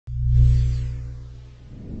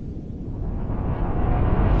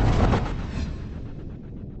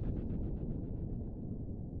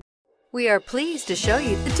We are pleased to show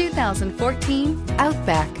you the 2014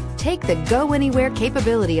 Outback. Take the go-anywhere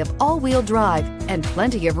capability of all-wheel drive and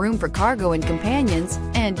plenty of room for cargo and companions,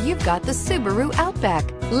 and you've got the Subaru Outback.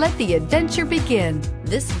 Let the adventure begin.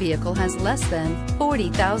 This vehicle has less than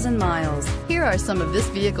 40,000 miles. Here are some of this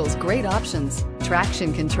vehicle's great options: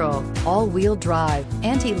 traction control, all-wheel drive,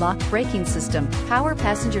 anti-lock braking system, power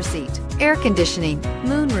passenger seat, air conditioning,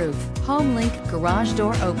 moonroof, HomeLink garage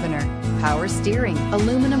door opener, power steering,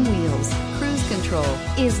 aluminum wheels, cruise control.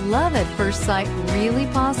 Is love at first sight really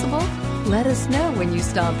possible? Let us know when you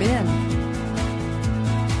stop in.